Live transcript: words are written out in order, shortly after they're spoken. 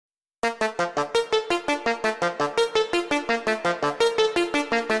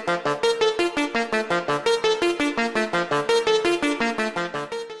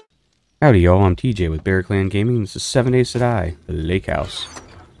Howdy y'all, I'm TJ with Bear Clan Gaming, and this is 7 Days to Die, the Lake House.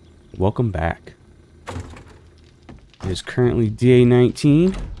 Welcome back. It is currently day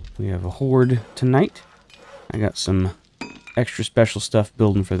 19. We have a horde tonight. I got some extra special stuff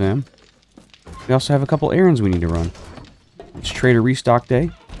building for them. We also have a couple errands we need to run. It's trader restock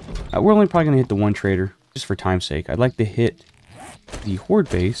day. We're only probably going to hit the one trader, just for time's sake. I'd like to hit the horde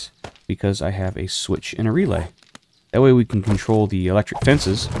base because I have a switch and a relay. That way we can control the electric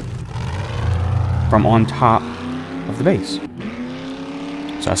fences from on top of the base.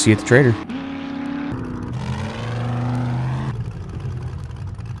 So I'll see you at the trader.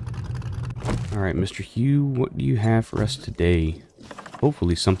 Alright, Mr. Hugh, what do you have for us today?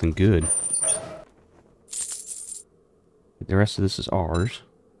 Hopefully something good. The rest of this is ours.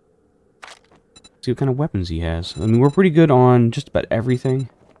 See what kind of weapons he has. I mean, we're pretty good on just about everything.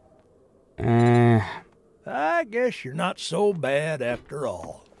 I guess you're not so bad after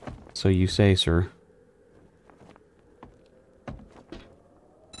all. So you say, sir.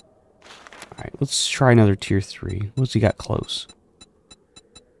 Alright, let's try another tier 3. What's he got close?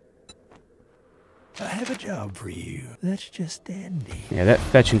 I have a job for you. That's just dandy. Yeah, that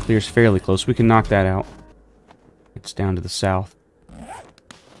fetch and clear is fairly close. We can knock that out. It's down to the south.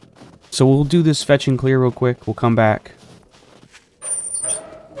 So we'll do this fetch and clear real quick. We'll come back.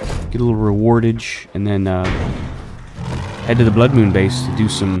 Get a little rewardage. And then head to the Blood Moon base to do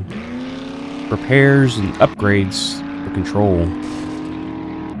some repairs and upgrades for control.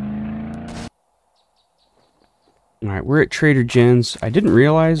 Alright, we're at Trader Jen's. I didn't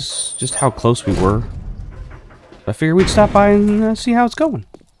realize just how close we were. I figured we'd stop by and see how it's going.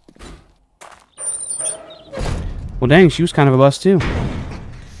 Well, dang, she was kind of a bust, too.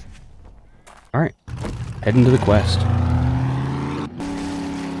 Alright, heading to the quest.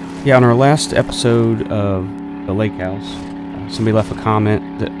 Yeah, on our last episode of the Lake House, somebody left a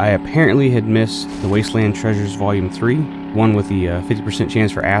comment that I apparently had missed the Wasteland Treasures Volume 3, one with the 50%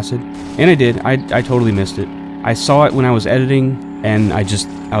 chance for acid. And I did. I totally missed it. I saw it when I was editing, and I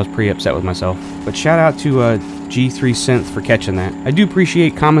was pretty upset with myself. But shout out to G3 Synth for catching that. I do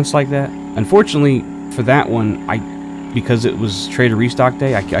appreciate comments like that. Unfortunately, for that one, because it was Trader Restock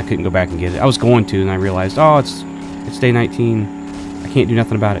Day, I couldn't go back and get it. I was going to, and I realized, oh, it's day 19. I can't do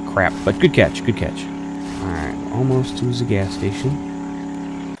nothing about it. Crap. But good catch, good catch. Alright, almost to the gas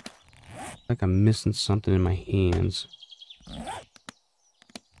station. Like I'm missing something in my hands.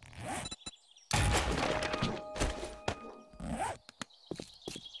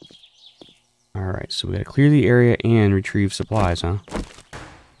 Alright, so we gotta clear the area and retrieve supplies, huh?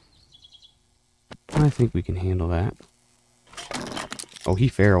 I think we can handle that. Oh, he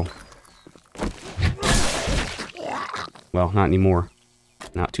feral. Well, not anymore.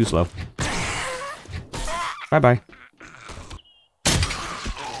 Not too slow. Bye-bye.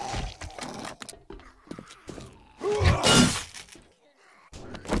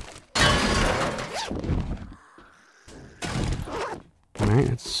 Alright,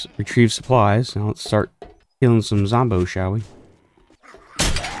 let's retrieve supplies. Now let's start killing some zombos, shall we?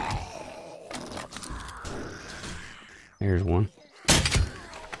 There's one.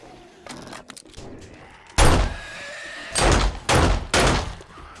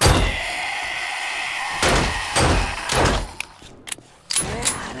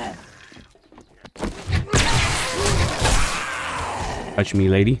 Touch me,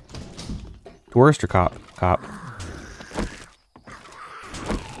 lady. Tourist or cop? Cop.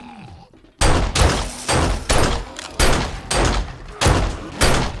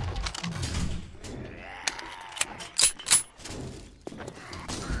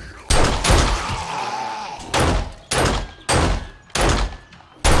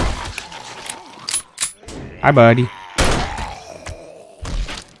 Hi, buddy.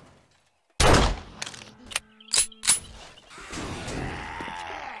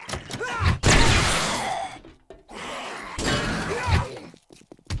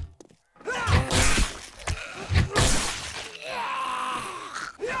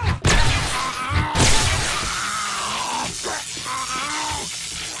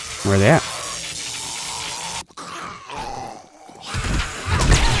 Where are they at?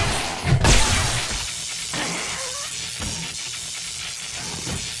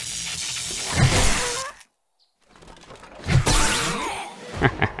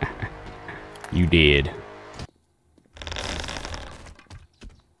 You did.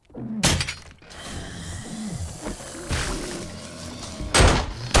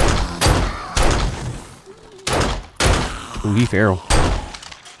 Ooh, he feral.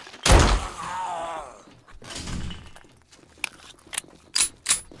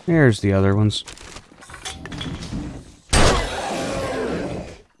 There's the other ones.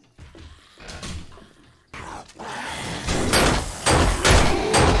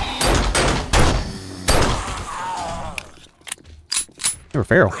 for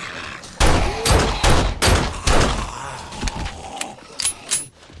feral.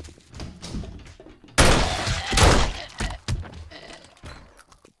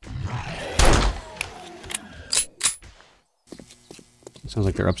 Sounds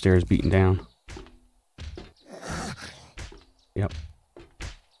like they're upstairs beating down. Yep.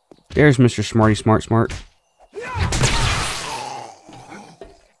 There's Mr. Smarty Smart.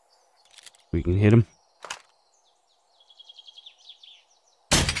 We can hit him.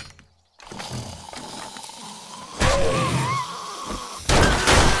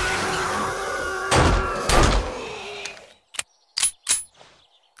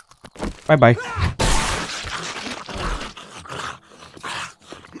 Bye-bye. Is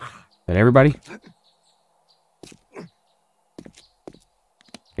that everybody?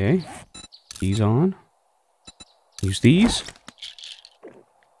 Okay. These on. Use these.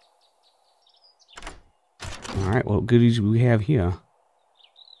 Alright, what goodies do we have here?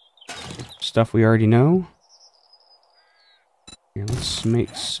 Stuff we already know. Here, let's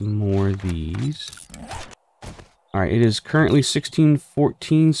make some more of these. Alright, it is currently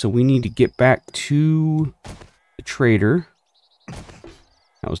 1614, so we need to get back to the trader.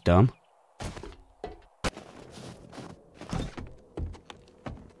 That was dumb.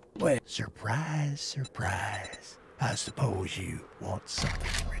 Well, surprise, surprise. I suppose you want something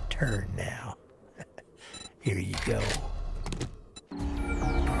in return now. Here you go.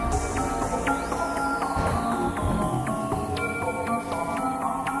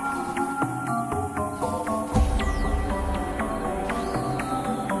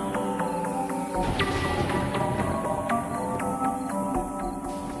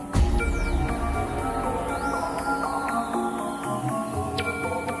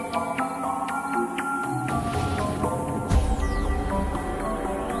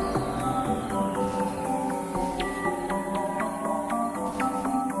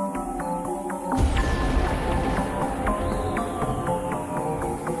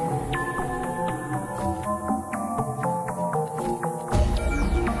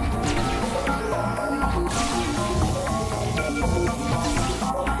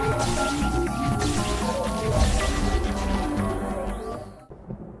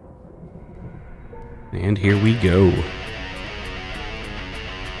 And here we go.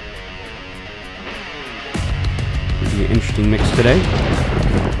 It'll be an interesting mix today.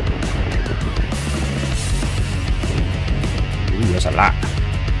 Ooh, that's a lot.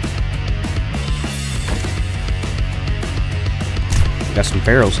 Got some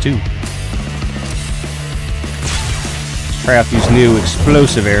ferals too. Let's try out these new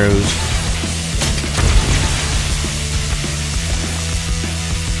explosive arrows.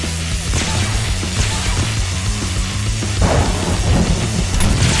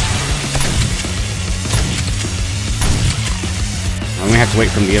 I'm gonna have to wait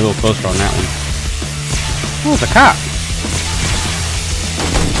for him to get a little closer on that one. Oh, it's a cop.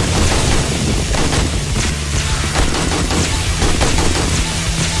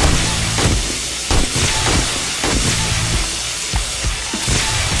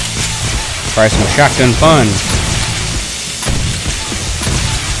 Try some shotgun fun.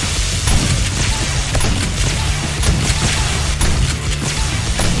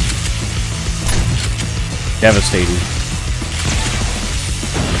 Devastating.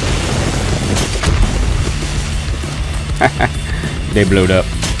 They blowed up.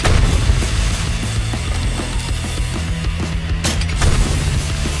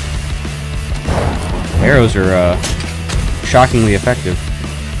 Arrows are shockingly effective.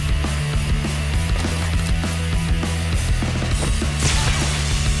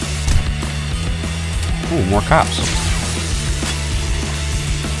 Oh, more cops.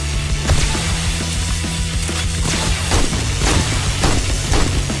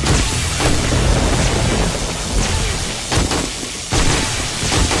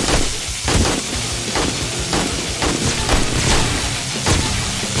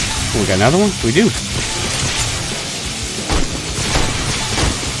 We got another one? We do.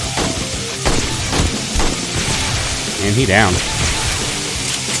 And he down.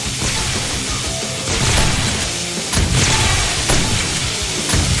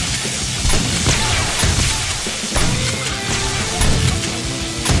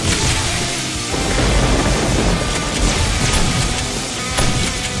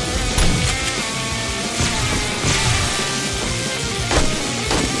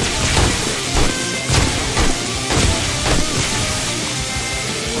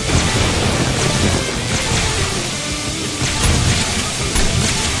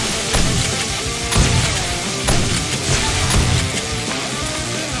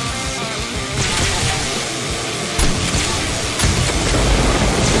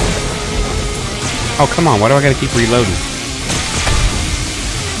 Oh, come on. Why do I gotta keep reloading?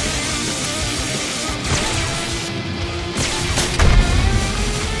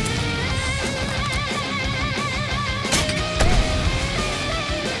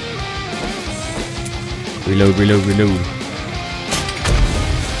 Reload, reload, reload.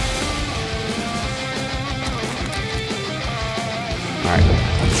 Alright.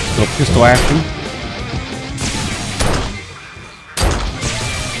 Little pistol action.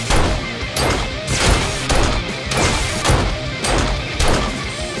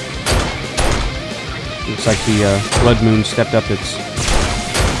 Looks like the Blood Moon stepped up its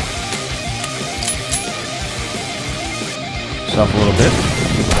self a little bit.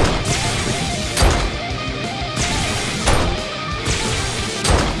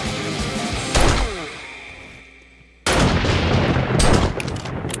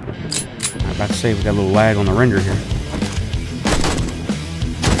 About to say we got a little lag on the render here.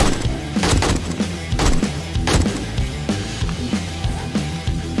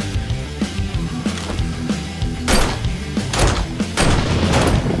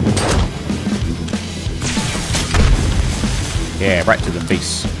 Yeah, right to the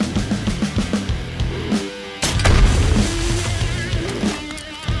face.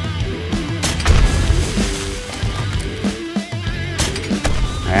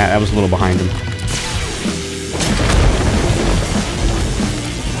 That was a little behind him.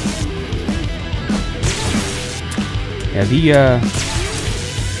 Yeah, the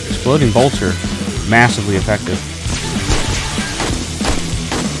exploding bolts are massively effective.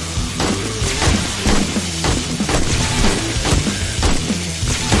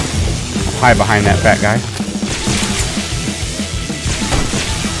 I'll hide behind that fat guy.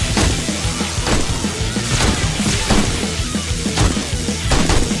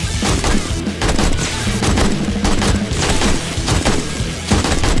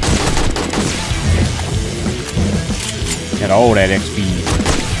 Got all that XP.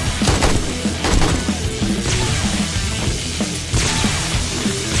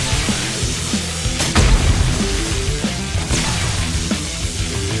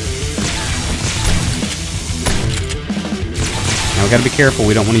 Now we gotta be careful.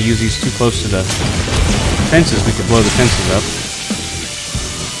 We don't want to use these too close to the fences. We could blow the fences up.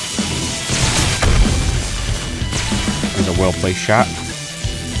 There's a well-placed shot.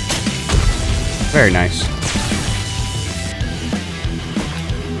 Very nice.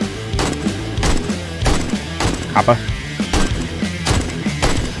 Hopper.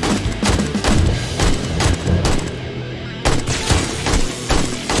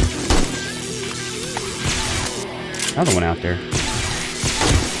 Another one out there.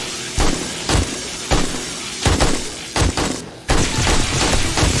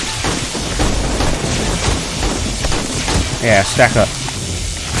 Yeah, stack up.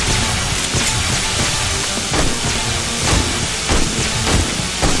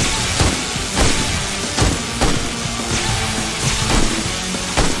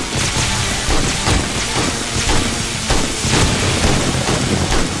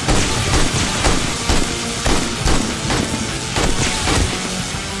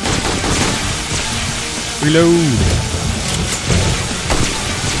 Reload.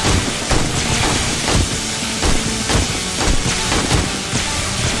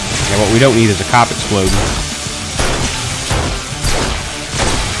 Yeah, what we don't need is a cop exploding.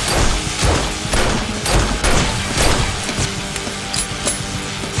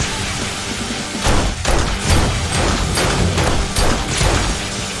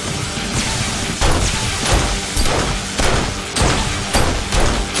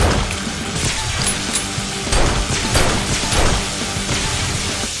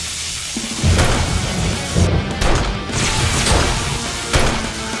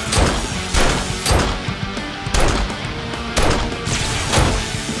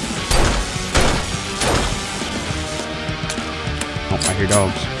 I hear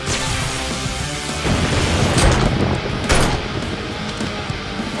dogs.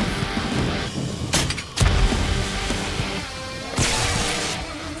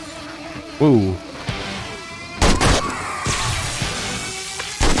 Whoa.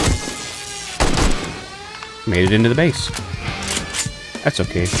 Made it into the base. That's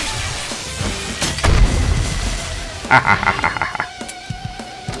okay.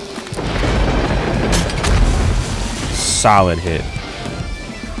 Solid hit.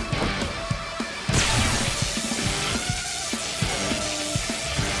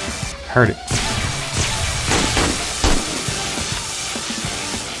 Heard it.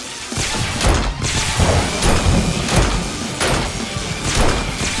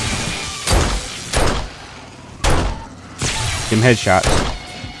 Give him headshots.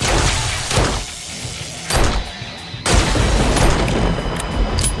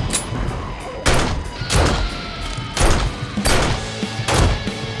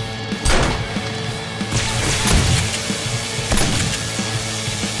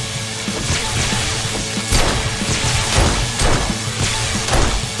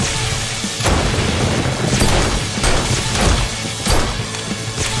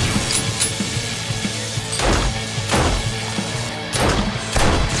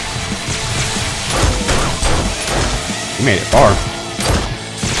 You made it far.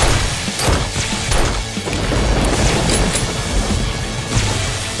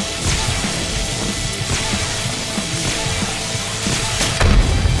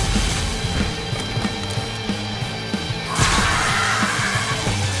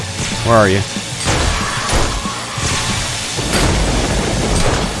 Where are you?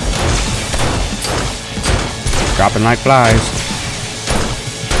 Dropping like flies.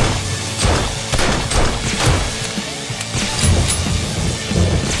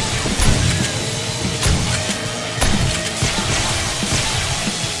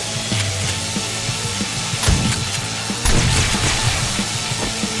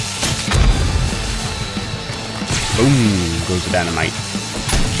 Boom goes the dynamite.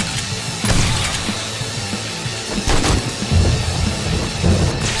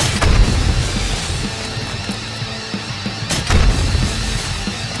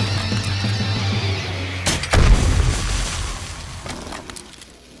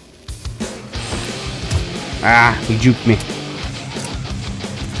 Ah, he juked me.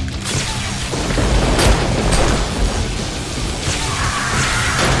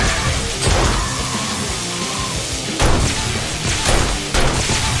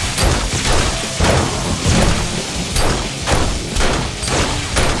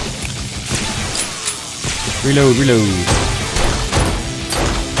 Reload, reload.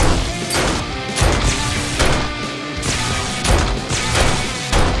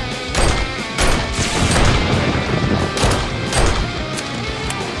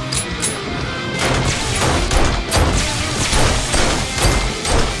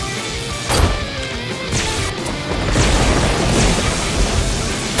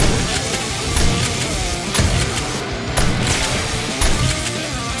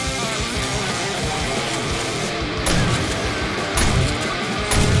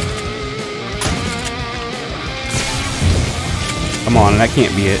 Come on, that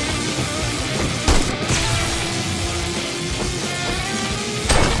can't be it.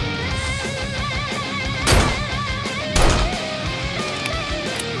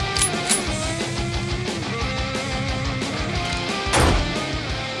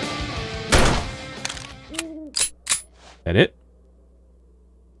 That it?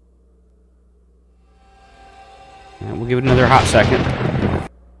 And we'll give it another hot second.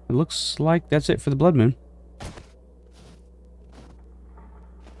 It looks like that's it for the Blood Moon.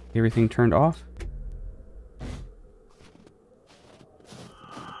 Everything turned off.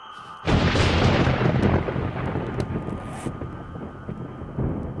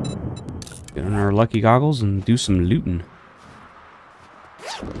 Get on our lucky goggles and do some looting.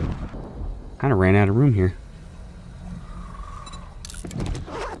 Kind of ran out of room here.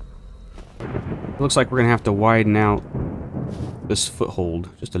 Looks like we're gonna have to widen out this foothold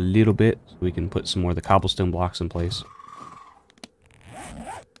just a little bit so we can put some more of the cobblestone blocks in place.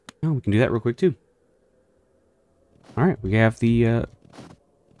 Oh, we can do that real quick too. Alright, we have the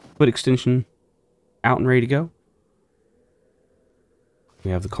foot extension out and ready to go.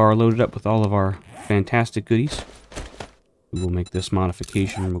 We have the car loaded up with all of our fantastic goodies. We will make this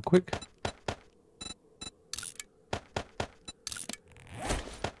modification real quick.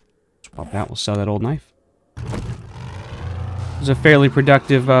 Pop out, we'll sell that old knife. It was a fairly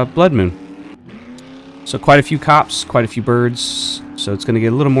productive Blood Moon. So quite a few cops, quite a few birds. So it's going to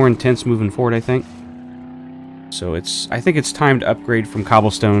get a little more intense moving forward, I think. So I think it's time to upgrade from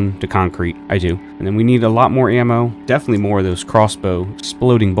cobblestone to concrete. I do. And then we need a lot more ammo. Definitely more of those crossbow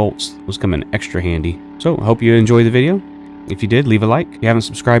exploding bolts. Those come in extra handy. So I hope you enjoyed the video. If you did, leave a like. If you haven't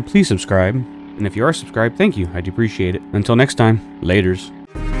subscribed, please subscribe. And if you are subscribed, thank you. I do appreciate it. Until next time, laters.